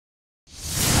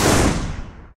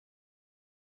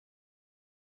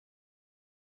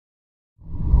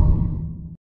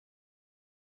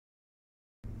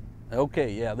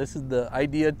Okay, yeah, this is the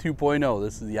Idea 2.0.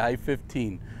 This is the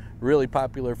i15. Really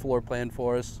popular floor plan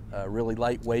for us, really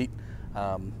lightweight.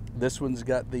 This one's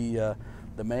got the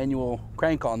manual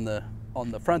crank on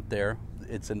the front there.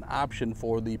 It's an option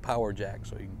for the power jack,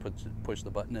 so you can push the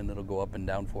button and it'll go up and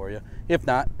down for you. If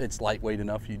not, it's lightweight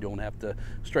enough you don't have to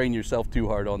strain yourself too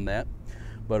hard on that.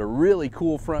 But a really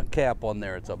cool front cap on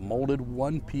there. It's a molded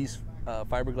one-piece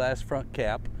fiberglass front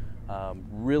cap.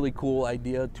 Really cool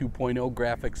Idea 2.0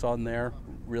 graphics on there,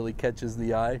 really catches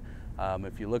the eye.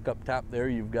 If you look up top there,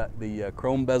 you've got the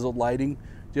chrome bezeled lighting,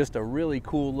 just a really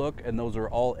cool look, and those are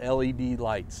all LED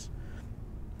lights.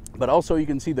 But also you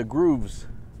can see the grooves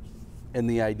in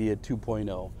the Idea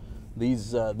 2.0.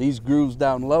 These grooves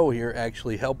down low here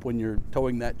actually help when you're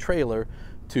towing that trailer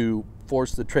to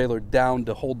force the trailer down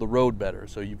to hold the road better.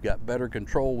 So you've got better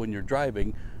control when you're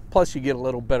driving. Plus you get a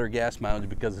little better gas mileage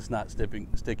because it's not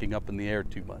sticking up in the air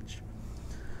too much.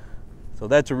 So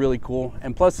that's a really cool,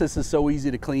 and plus this is so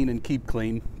easy to clean and keep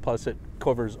clean. Plus it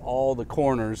covers all the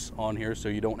corners on here so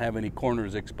you don't have any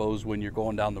corners exposed when you're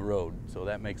going down the road. So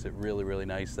that makes it really, really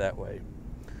nice that way.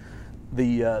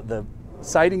 The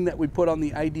siding that we put on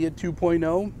the Idea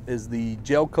 2.0 is the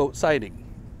gel coat siding.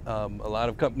 A lot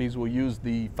of companies will use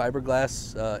the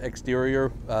fiberglass exterior,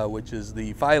 which is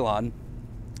the Phylon,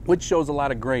 which shows a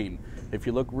lot of grain. If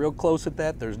you look real close at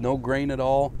that, there's no grain at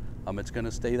all. It's going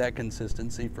to stay that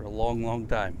consistency for a long, long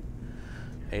time.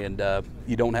 And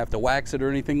you don't have to wax it or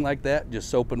anything like that. Just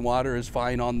soap and water is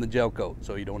fine on the gel coat,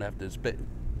 so you don't have to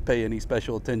pay any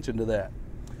special attention to that.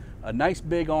 A nice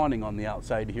big awning on the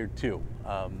outside here too.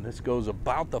 This goes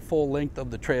about the full length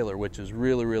of the trailer, which is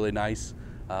really, really nice.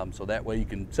 So that way you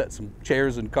can set some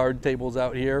chairs and card tables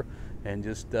out here and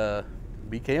just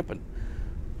be camping.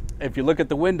 If you look at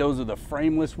the windows, are the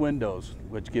frameless windows,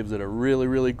 which gives it a really,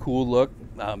 really cool look.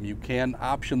 You can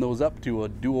option those up to a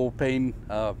dual pane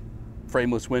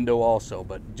frameless window also,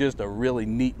 but just a really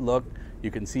neat look.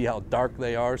 You can see how dark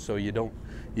they are, so you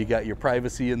got your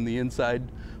privacy in the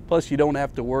inside. Plus you don't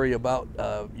have to worry about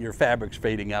your fabrics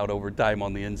fading out over time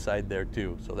on the inside there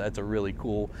too. So that's a really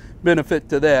cool benefit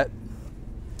to that.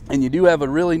 And you do have a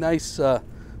really nice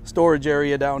storage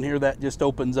area down here that just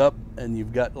opens up, and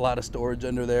you've got a lot of storage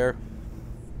under there.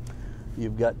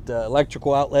 You've got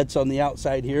electrical outlets on the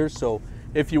outside here, so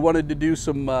if you wanted to do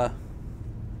some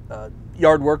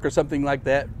yard work or something like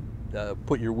that,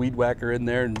 put your weed whacker in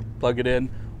there and plug it in.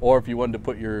 Or if you wanted to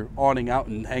put your awning out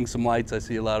and hang some lights, I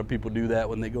see a lot of people do that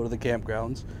when they go to the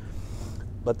campgrounds.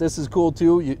 But this is cool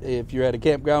too. If you're at a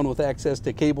campground with access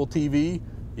to cable TV,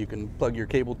 you can plug your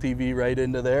cable TV right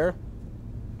into there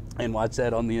and watch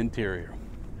that on the interior.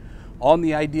 On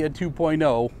the Idea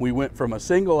 2.0, we went from a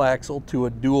single axle to a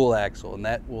dual axle, and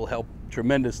that will help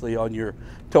tremendously on your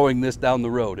towing this down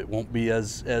the road. It won't be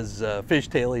as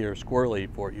fishtaily or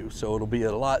squirrely for you, so it'll be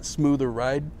a lot smoother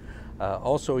ride.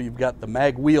 Also, you've got the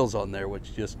mag wheels on there,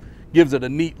 which just gives it a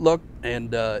neat look,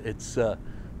 and it's a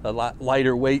lot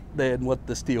lighter weight than what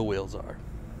the steel wheels are.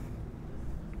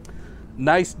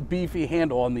 Nice beefy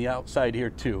handle on the outside here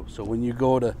too, so when you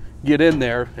go to get in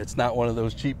there, it's not one of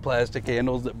those cheap plastic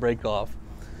handles that break off.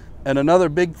 And another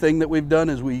big thing that we've done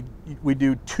is we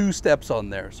do 2 steps on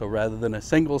there. So rather than a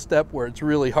single step where it's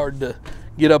really hard to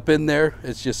get up in there,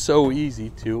 it's just so easy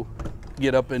to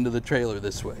get up into the trailer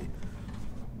this way.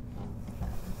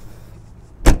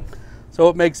 So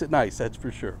it makes it nice, that's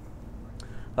for sure.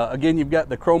 Again, you've got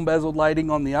the chrome bezeled lighting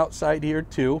on the outside here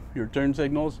too, your turn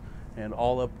signals, and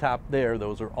all up top there,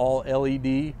 those are all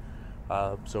LED,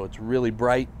 so it's really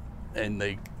bright, and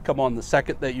they come on the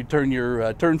second that you turn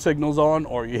your turn signals on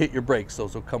or you hit your brakes.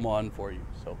 Those will come on for you,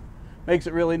 so makes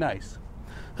it really nice.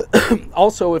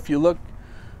 Also, if you look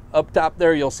up top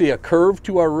there, you'll see a curve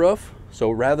to our roof. So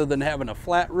rather than having a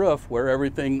flat roof where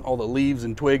everything, all the leaves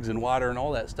and twigs and water and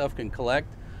all that stuff can collect,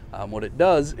 what it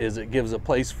does is it gives a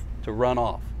place to run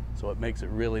off. So it makes it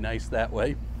really nice that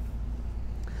way.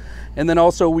 And then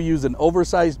also we use an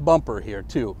oversized bumper here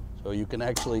too. So you can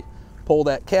actually pull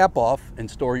that cap off and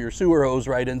store your sewer hose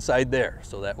right inside there.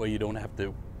 So that way you don't have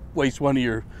to waste one of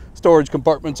your storage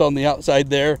compartments on the outside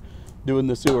there doing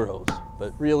the sewer hose.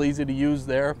 But real easy to use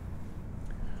there.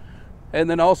 And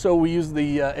then also we use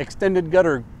the extended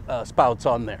gutter spouts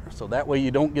on there. So that way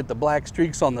you don't get the black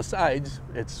streaks on the sides.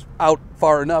 It's out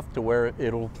far enough to where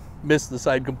it'll miss the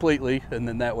side completely, and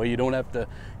then that way you don't have to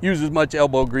use as much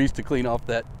elbow grease to clean off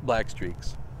that black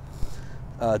streaks.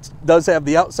 It does have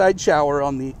the outside shower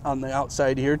on the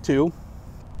outside here too,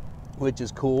 which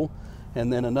is cool.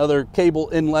 And then another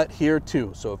cable inlet here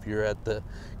too. So if you're at the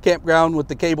campground with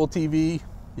the cable TV,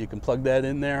 you can plug that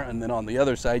in there, and then on the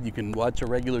other side you can watch a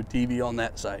regular TV on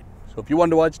that side. So if you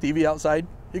want to watch TV outside,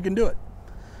 you can do it.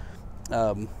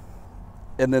 And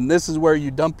then this is where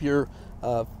you dump your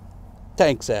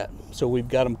tanks at. So we've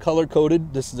got them color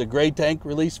coded. This is a gray tank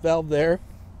release valve there,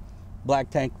 black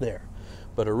tank there,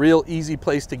 but a real easy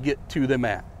place to get to them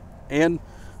at. And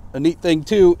a neat thing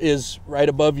too is right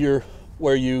above your,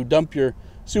 where you dump your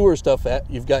sewer stuff at,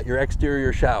 you've got your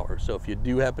exterior shower. So if you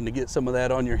do happen to get some of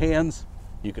that on your hands,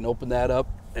 you can open that up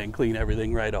and clean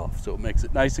everything right off. So it makes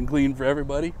it nice and clean for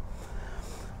everybody.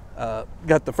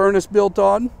 Got the furnace built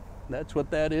on. That's what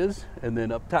that is. And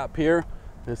then up top here,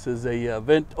 this is a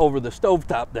vent over the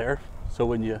stovetop there. So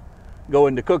when you go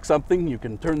in to cook something, you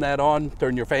can turn that on,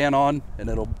 turn your fan on, and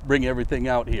it'll bring everything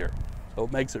out here. So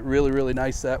it makes it really, really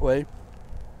nice that way.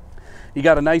 You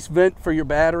got a nice vent for your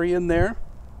battery in there.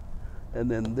 And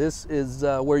then this is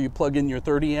where you plug in your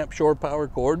 30 amp shore power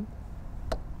cord.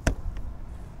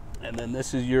 And then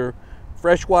this is your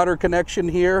freshwater connection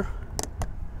here.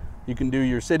 You can do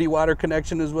your city water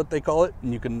connection is what they call it,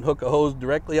 and you can hook a hose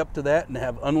directly up to that and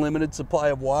have unlimited supply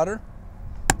of water.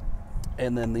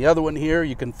 And then the other one here,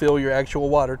 you can fill your actual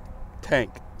water tank.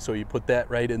 So you put that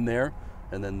right in there,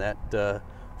 and then that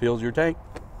fills your tank.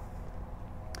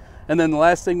 And then the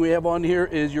last thing we have on here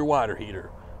is your water heater.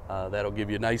 That'll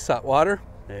give you nice hot water,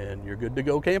 and you're good to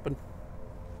go camping.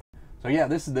 So yeah,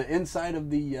 this is the inside of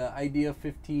the Idea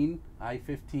 15,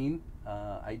 i15,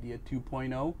 Idea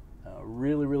 2.0.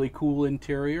 Really, really cool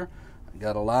interior.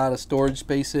 Got a lot of storage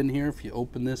space in here. If you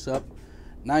open this up,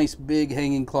 nice big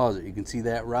hanging closet. You can see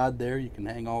that rod there. You can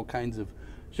hang all kinds of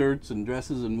shirts and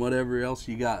dresses and whatever else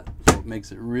you got. So it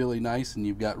makes it really nice, and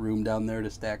you've got room down there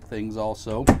to stack things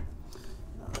also.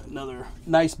 Another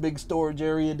nice big storage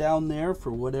area down there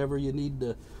for whatever you need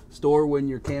to store when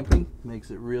you're camping.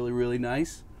 Makes it really, really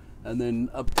nice. And then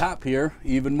up top here,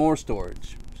 even more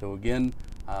storage. So again,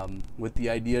 with the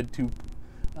Idea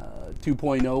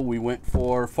 2.0, we went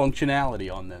for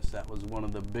functionality on this. That was one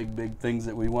of the big things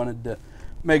that we wanted to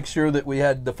make sure that we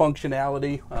had the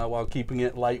functionality while keeping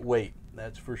it lightweight.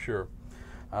 That's for sure.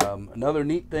 Another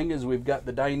neat thing is we've got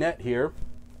the dinette here,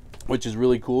 which is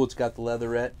really cool. It's got the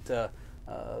leatherette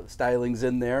stylings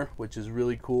in there, which is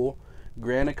really cool.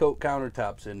 Granicote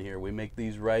countertops in here. We make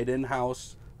these right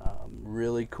in-house.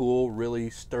 Really cool, really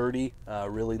sturdy,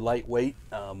 really lightweight,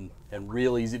 and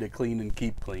real easy to clean and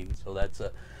keep clean. So that's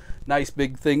a nice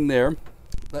big thing there.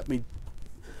 Let me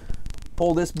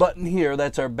pull this button here.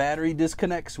 That's our battery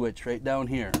disconnect switch right down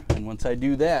here. And once I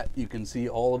do that, you can see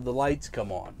all of the lights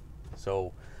come on.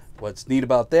 So what's neat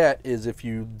about that is if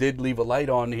you did leave a light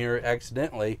on here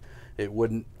accidentally, it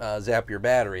wouldn't zap your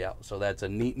battery out. So that's a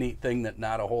neat thing that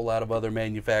not a whole lot of other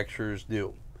manufacturers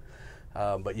do.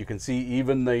 But you can see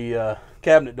even the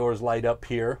cabinet doors light up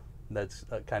here. That's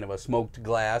kind of a smoked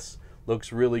glass.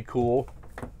 Looks really cool.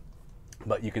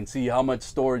 But you can see how much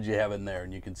storage you have in there,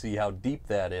 and you can see how deep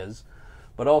that is.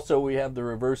 But also we have the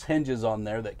reverse hinges on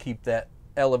there that keep that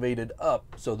elevated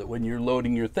up so that when you're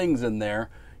loading your things in there,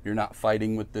 you're not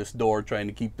fighting with this door trying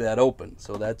to keep that open.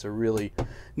 So that's a really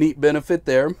neat benefit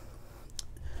there.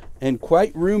 And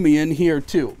quite roomy in here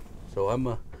too. So I'm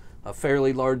a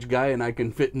fairly large guy, and I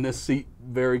can fit in this seat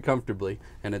very comfortably.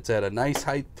 And it's at a nice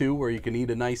height too, where you can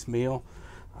eat a nice meal.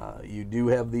 You do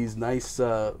have these nice,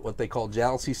 what they call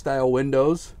jalousie style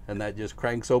windows, and that just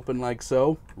cranks open like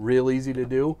so. Real easy to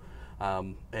do.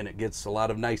 And it gets a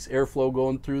lot of nice airflow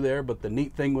going through there. But the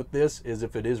neat thing with this is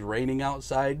if it is raining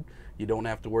outside, you don't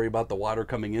have to worry about the water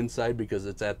coming inside because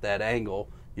it's at that angle.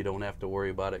 You don't have to worry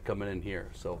about it coming in here.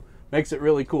 So makes it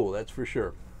really cool, that's for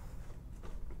sure.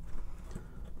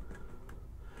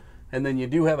 And then you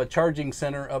do have a charging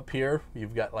center up here.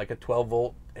 You've got like a 12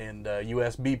 volt and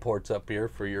USB ports up here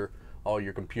for all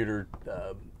your computer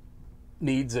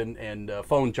needs and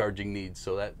phone charging needs.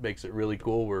 So that makes it really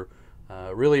cool. We're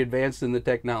really advanced in the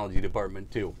technology department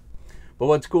too. But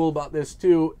what's cool about this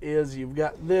too is you've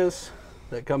got this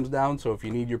that comes down. So if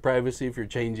you need your privacy, if you're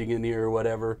changing in here or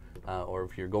whatever, or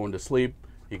if you're going to sleep,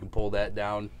 you can pull that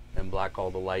down and block all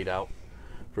the light out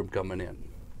from coming in.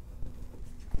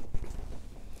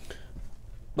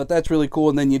 But that's really cool.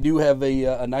 And then you do have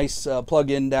a nice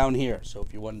plug-in down here. So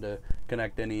if you wanted to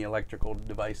connect any electrical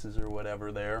devices or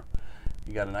whatever there,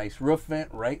 you got a nice roof vent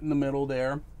right in the middle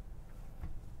there.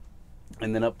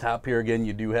 And then up top here again,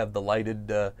 you do have the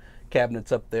lighted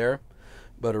cabinets up there.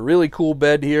 But a really cool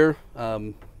bed here.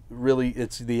 Really,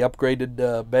 it's the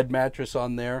upgraded bed mattress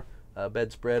on there,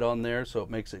 bedspread on there, so it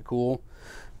makes it cool.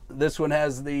 This one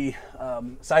has the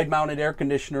side-mounted air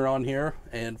conditioner on here,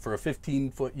 and for a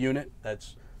 15-foot unit,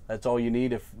 that's all you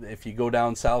need. If you go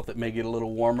down south, it may get a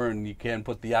little warmer, and you can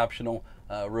put the optional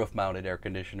roof-mounted air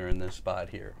conditioner in this spot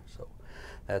here. So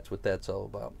that's what that's all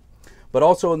about. But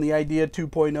also in the Idea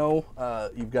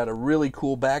 2.0, you've got a really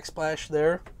cool backsplash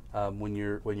there. When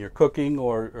you're cooking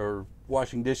or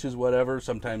washing dishes, whatever,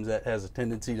 sometimes that has a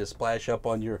tendency to splash up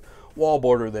on your wall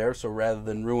border there. So rather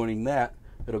than ruining that,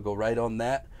 it'll go right on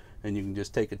that, and you can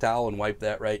just take a towel and wipe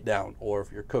that right down. Or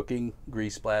if you're cooking,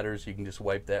 grease splatters, you can just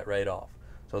wipe that right off.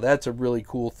 So that's a really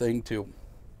cool thing too.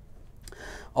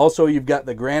 Also, you've got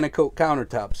the Granicote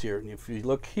countertops here, and if you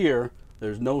look here,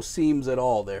 there's no seams at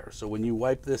all there. So when you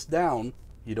wipe this down,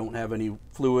 you don't have any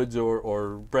fluids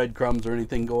or breadcrumbs or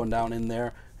anything going down in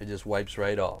there. It just wipes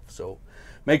right off. So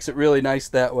makes it really nice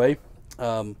that way.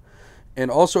 And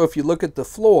also, if you look at the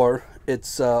floor,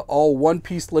 it's all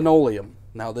one-piece linoleum.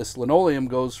 Now this linoleum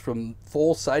goes from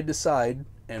full side to side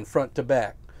and front to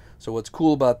back. So what's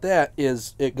cool about that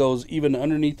is it goes even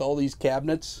underneath all these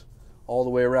cabinets all the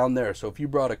way around there. So if you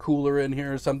brought a cooler in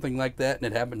here or something like that and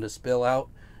it happened to spill out,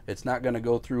 it's not going to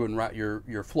go through and rot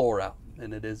your floor out.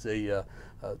 And it is a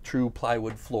true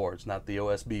plywood floor. It's not the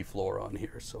OSB floor on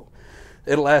here. So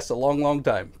it'll last a long, long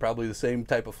time. Probably the same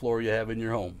type of floor you have in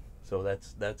your home. So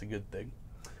that's a good thing.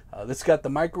 This got the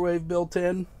microwave built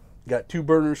in. Got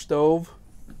 2-burner stove.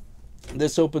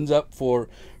 This opens up for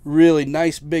really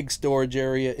nice big storage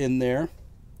area in there.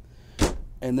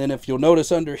 And then if you'll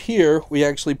notice under here, we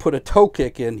actually put a toe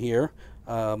kick in here,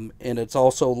 and it's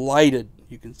also lighted.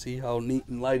 You can see how neat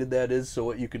and lighted that is. So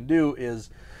what you can do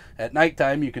is at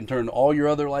nighttime, you can turn all your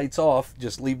other lights off,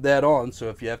 just leave that on. So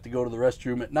if you have to go to the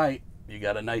restroom at night, you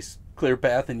got a nice clear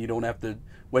path and you don't have to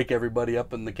wake everybody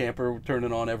up in the camper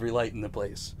turning on every light in the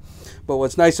place. But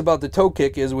what's nice about the toe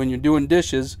kick is when you're doing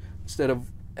dishes, instead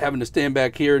of having to stand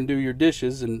back here and do your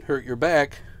dishes and hurt your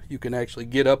back, you can actually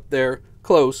get up there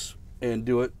close and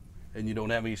do it, and you don't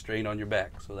have any strain on your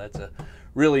back. So that's a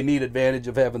really neat advantage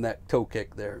of having that toe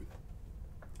kick there.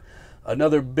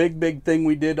 Another big thing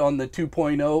we did on the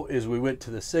 2.0 is we went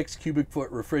to the 6 cubic foot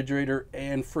refrigerator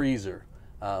and freezer.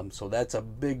 So that's a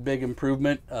big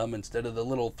improvement. Instead of the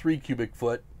little 3 cubic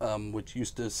foot, which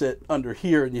used to sit under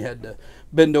here and you had to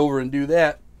bend over and do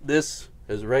that, this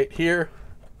is right here.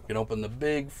 You can open the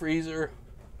big freezer,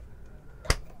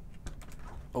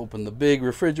 open the big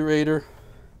refrigerator.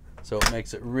 So it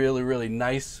makes it really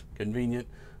nice, convenient.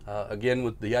 Again,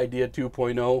 with the Idea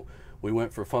 2.0, we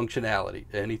went for functionality.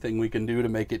 Anything we can do to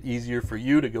make it easier for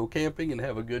you to go camping and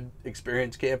have a good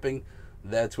experience camping,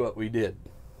 that's what we did.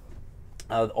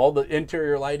 All the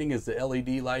interior lighting is the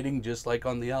LED lighting, just like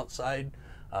on the outside.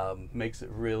 Makes it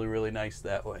really nice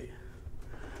that way.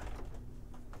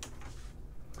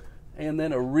 And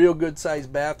then a real good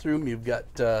sized bathroom. You've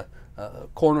got a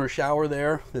corner shower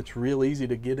there that's real easy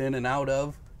to get in and out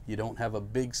of. You don't have a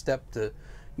big step to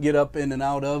get up in and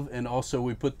out of. And also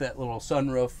we put that little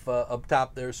sunroof up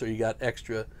top there, so you got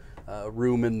extra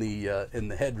room in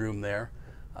the headroom there.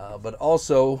 But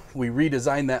also we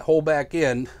redesigned that whole back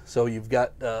end, so you've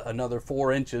got another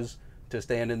 4 inches to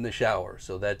stand in the shower.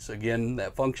 So that's, again,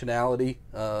 that functionality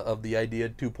of the Idea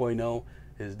 2.0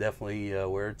 is definitely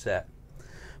where it's at.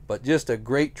 But just a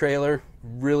great trailer,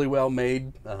 really well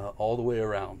made all the way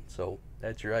around. So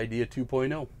that's your Idea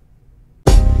 2.0.